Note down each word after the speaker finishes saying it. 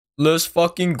Let's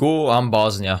fucking go. I'm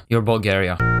Bosnia. You're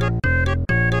Bulgaria.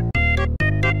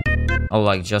 I'll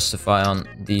like justify on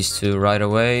these two right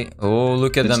away. Oh,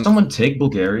 look at them. Did someone take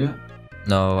Bulgaria?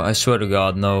 No, I swear to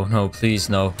God, no, no, please,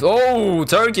 no. Oh,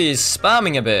 Turkey is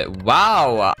spamming a bit.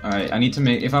 Wow. Alright, I need to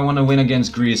make... If I want to win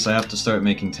against Greece, I have to start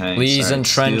making tanks. Please right,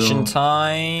 entrench in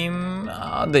time.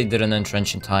 They didn't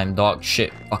entrench in time. Dog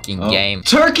shit fucking game.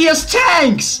 Turkey has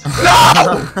tanks!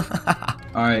 No!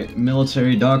 Alright,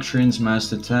 military doctrines,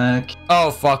 mass attack. Oh,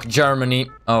 fuck,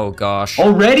 Germany. Oh, gosh.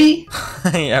 Already?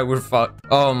 Yeah, we're fucked.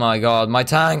 Oh, my God. My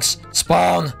tanks.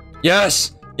 Spawn.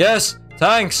 Yes. Yes.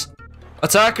 Tanks.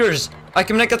 Attackers. I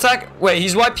can make attack. Wait,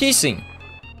 he's white piecing.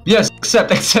 Yes,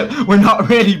 except we're not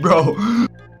ready, bro.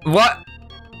 What?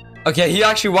 Okay, he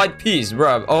actually white pieced,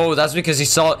 bro. Oh, that's because he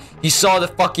saw the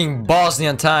fucking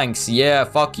Bosnian tanks. Yeah,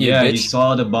 fuck you, yeah, bitch. he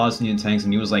saw the Bosnian tanks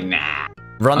and he was like, nah.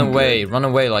 Run away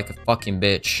like a fucking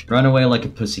bitch. Run away like a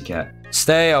pussycat.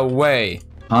 Stay away.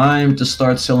 Time to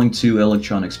start selling 2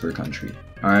 electronics per country.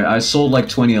 Alright, I sold like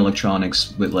 20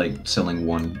 electronics with like selling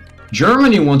 1.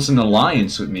 Germany wants an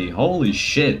alliance with me. Holy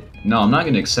shit. No, I'm not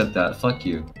gonna accept that. Fuck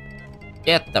you.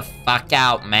 Get the fuck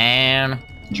out, man.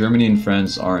 Germany and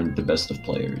France aren't the best of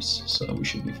players, so we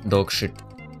should be fine. Dog shit.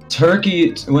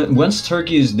 Turkey, once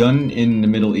Turkey is done in the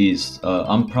Middle East,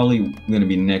 I'm probably gonna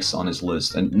be next on his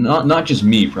list. And not just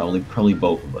me, probably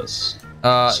both of us.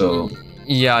 So...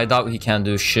 Yeah, I doubt he can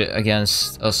do shit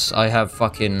against us.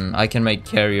 I can make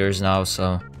carriers now,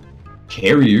 so...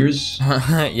 Carriers?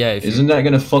 Yeah, Isn't that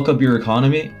gonna fuck up your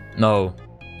economy? No.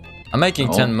 I'm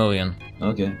making 10 million.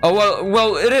 Okay. Oh,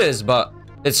 well, it is, but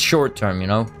it's short term, you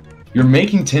know? You're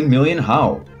making 10 million?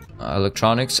 How?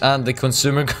 Electronics and the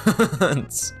consumer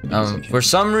goods. For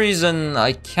some reason,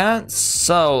 I can't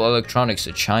sell electronics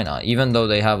to China, even though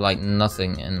they have, like,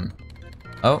 nothing in...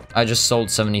 Oh, I just sold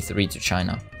 73 to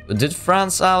China. But did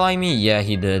France ally me? Yeah,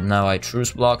 he did. Now I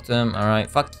truce blocked him.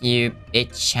 Alright, fuck you,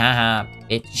 bitch.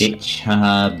 Bitch.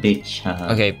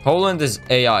 Bitch. Okay, Poland is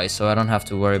AI, so I don't have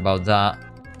to worry about that.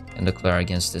 And declare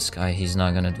against this guy. He's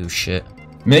not gonna do shit.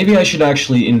 Maybe I should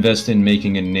actually invest in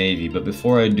making a navy, but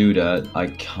before I do that, I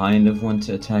kind of want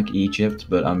to attack Egypt,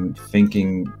 but I'm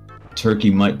thinking Turkey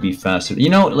might be faster. You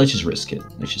know what? Let's just risk it.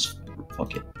 Let's just...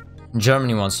 fuck it.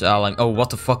 Germany wants to ally. Oh, what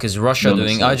the fuck is Russia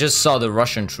doing? I just saw the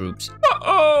Russian troops.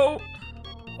 Uh-oh!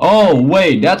 Oh,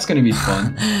 wait, that's gonna be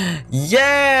fun.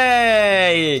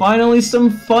 Yay! Finally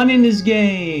some fun in this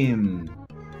game!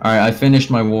 Alright, I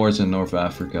finished my wars in North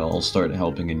Africa. I'll start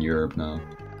helping in Europe now.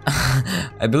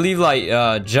 I believe, like,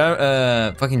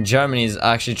 fucking Germany is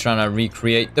actually trying to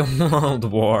recreate the World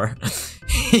War.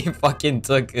 He fucking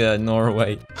took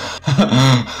Norway.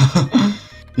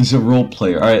 He's a role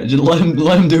player. Alright, just let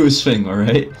him do his thing,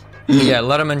 alright? Yeah,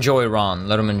 let him enjoy Iran.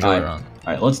 Let him enjoy Iran.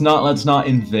 Alright, let's not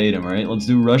invade him, alright? Let's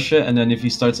do Russia, and then if he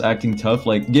starts acting tough,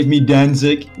 like, give me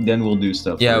Danzig, then we'll do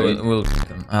stuff. Yeah, right? we'll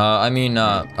him. I mean,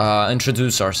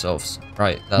 introduce ourselves.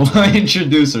 Right, that's right.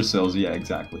 Introduce ourselves, yeah,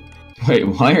 exactly. Wait,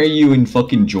 why are you in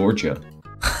fucking Georgia?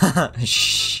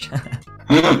 Shh.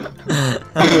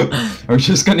 We're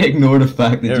just gonna ignore the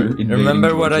fact that you're invading Remember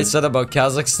Georgia. what I said about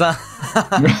Kazakhstan?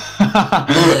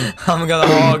 I'm gonna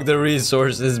hog the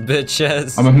resources,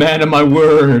 bitches. I'm a man of my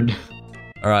word.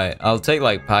 Alright, I'll take,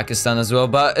 like, Pakistan as well,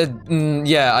 but,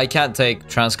 yeah, I can't take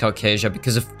Transcaucasia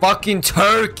because of fucking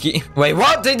Turkey. Wait,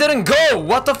 what? They didn't go!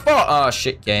 What the fuck? Oh,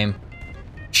 shit game.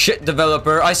 Shit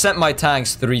developer, I sent my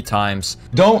tanks 3 times.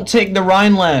 Don't take the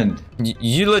Rhineland.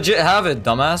 You legit have it,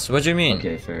 dumbass. What do you mean?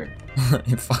 Okay, fair.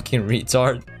 You fucking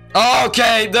retard.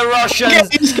 Okay, the Russians.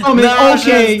 Okay, he's coming.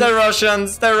 The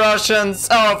Russians.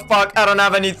 Oh, fuck, I don't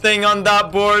have anything on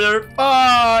that border.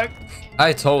 Fuck.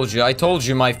 I told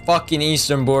you, my fucking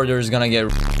eastern border is gonna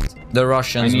get the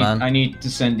Russians, man. I need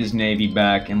to send this navy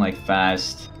back and, like,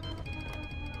 fast.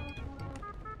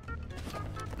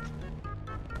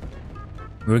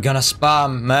 We're gonna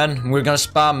spam, man. We're gonna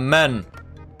spam men.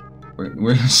 We're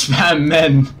gonna spam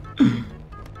men.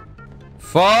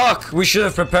 Fuck! We should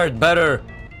have prepared better.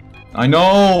 I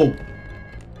know.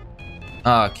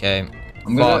 Okay.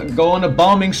 I'm gonna go on a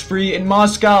bombing spree in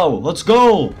Moscow. Let's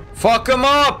go. Fuck him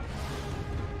up.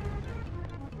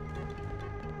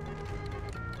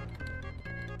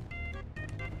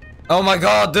 Oh my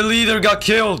god, the leader got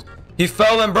killed. He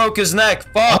fell and broke his neck.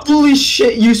 Fuck. Holy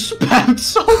shit, you spammed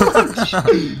so much.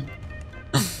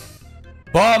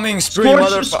 Bombing spree,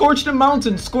 motherfucker. Scorch the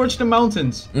mountains. Scorch the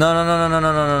mountains.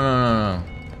 No.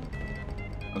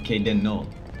 Okay, then no.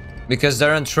 Because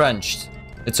they're entrenched.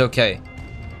 It's okay.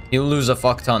 He'll lose a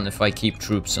fuck ton if I keep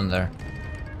troops in there.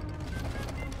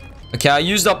 Okay, I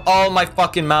used up all my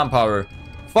fucking manpower.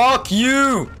 Fuck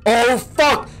you! Oh,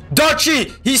 fuck!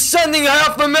 Dutchy! He's sending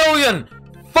 500,000!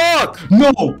 Fuck!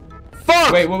 No!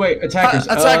 Fuck! Wait, attackers.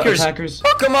 Attackers.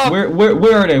 Fuck them up!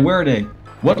 Where are they? Where are they?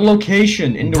 What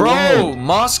location in the world? Bro,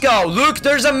 Moscow! Look,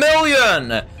 there's a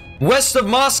million! West of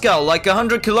Moscow, like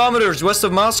 100 kilometers west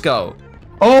of Moscow.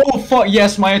 Oh, fuck,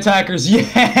 yes, my attackers,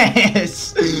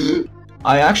 yes!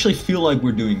 I actually feel like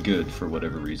we're doing good for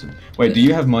whatever reason. Wait, do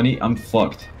you have money? I'm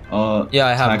fucked. Yeah,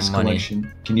 I have tax money.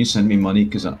 Collection. Can you send me money?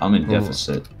 Because I'm in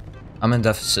deficit. I'm in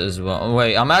deficit as well.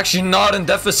 Wait, I'm actually not in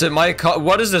deficit.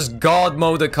 What is this God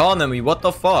mode economy? What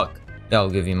the fuck? Yeah, I'll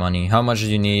give you money. How much do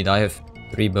you need? I have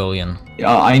 3 billion.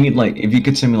 Yeah, I need like, if you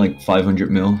could send me like 500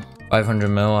 mil. 500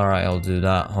 mil? Alright, I'll do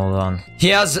that. Hold on. He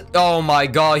has... Oh my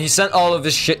god, he sent all of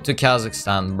his shit to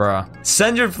Kazakhstan, bruh.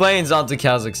 Send your planes onto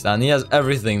Kazakhstan. He has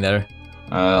everything there.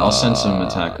 I'll send some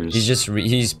attackers.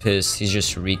 He's pissed. He's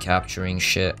just recapturing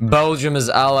shit. Belgium is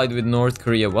allied with North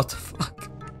Korea. What the fuck?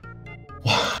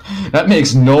 That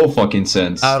makes no fucking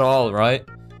sense. At all, right?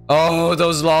 Oh,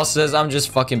 those losses. I'm just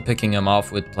fucking picking him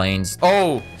off with planes.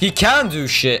 Oh, he can do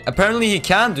shit. Apparently, he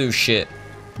can do shit.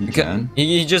 He can?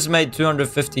 He just made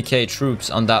 250k troops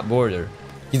on that border.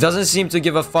 He doesn't seem to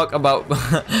give a fuck about...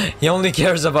 He only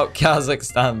cares about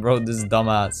Kazakhstan, bro. This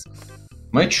dumbass.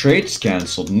 My trade's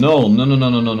cancelled. No. I'm gonna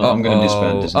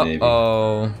disband this navy.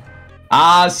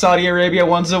 Ah, Saudi Arabia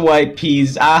wants a white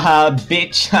peas. Aha,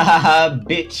 bitch. Haha,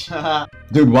 bitch. Haha.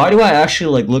 Dude, why do I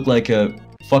actually like look like a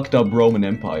fucked up Roman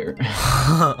Empire?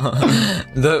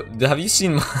 Have you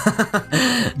seen?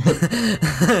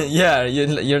 Yeah,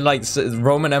 you're like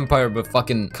Roman Empire, but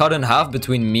fucking cut in half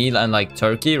between me and like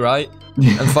Turkey, right?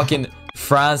 And fucking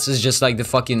France is just like the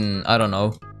fucking, I don't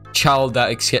know, child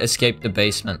that escaped the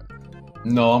basement.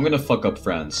 No, I'm gonna fuck up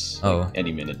France. Oh, like,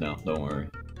 any minute now. Don't worry.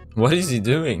 What is he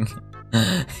doing?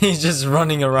 He's just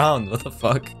running around. What the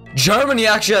fuck? Germany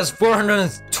actually has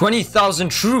 420,000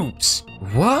 troops.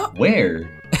 What? Where?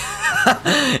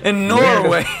 In Norway.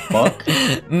 Where the fuck?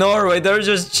 Norway. They're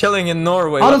just chilling in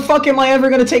Norway. How the fuck am I ever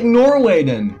gonna take Norway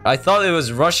then? I thought it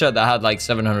was Russia that had like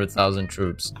 700,000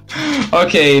 troops.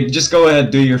 Okay, just go ahead,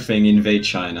 do your thing, invade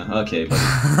China. Okay,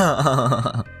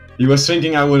 buddy. You was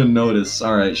thinking I wouldn't notice.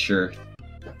 Alright, sure.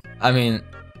 I mean,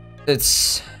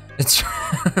 it's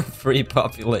free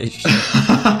population.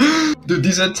 Dude,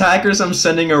 these attackers I'm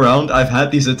sending around, I've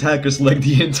had these attackers like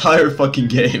the entire fucking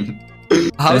game.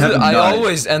 I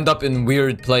always end up in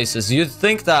weird places. You'd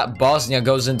think that Bosnia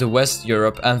goes into West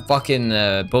Europe and fucking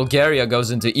Bulgaria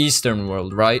goes into Eastern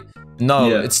world, right? No,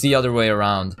 yeah. It's the other way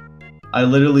around. I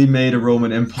literally made a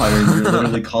Roman Empire and you're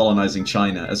literally colonizing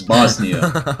China as Bosnia.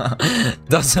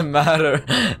 Doesn't matter.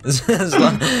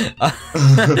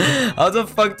 How the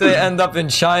fuck do I end up in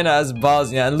China as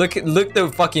Bosnia? And look the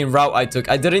fucking route I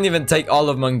took. I didn't even take all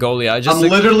of Mongolia. I'm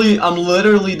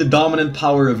literally the dominant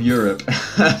power of Europe.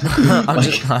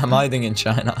 I'm hiding in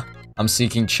China. I'm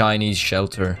seeking Chinese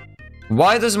shelter.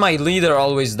 Why does my leader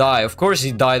always die? Of course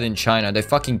he died in China. They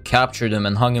fucking captured him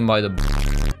and hung him by the...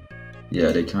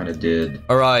 Yeah, they kind of did.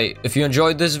 Alright, if you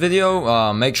enjoyed this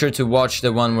video, make sure to watch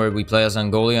the one where we play as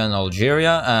Angola and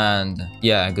Algeria, and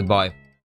yeah, goodbye.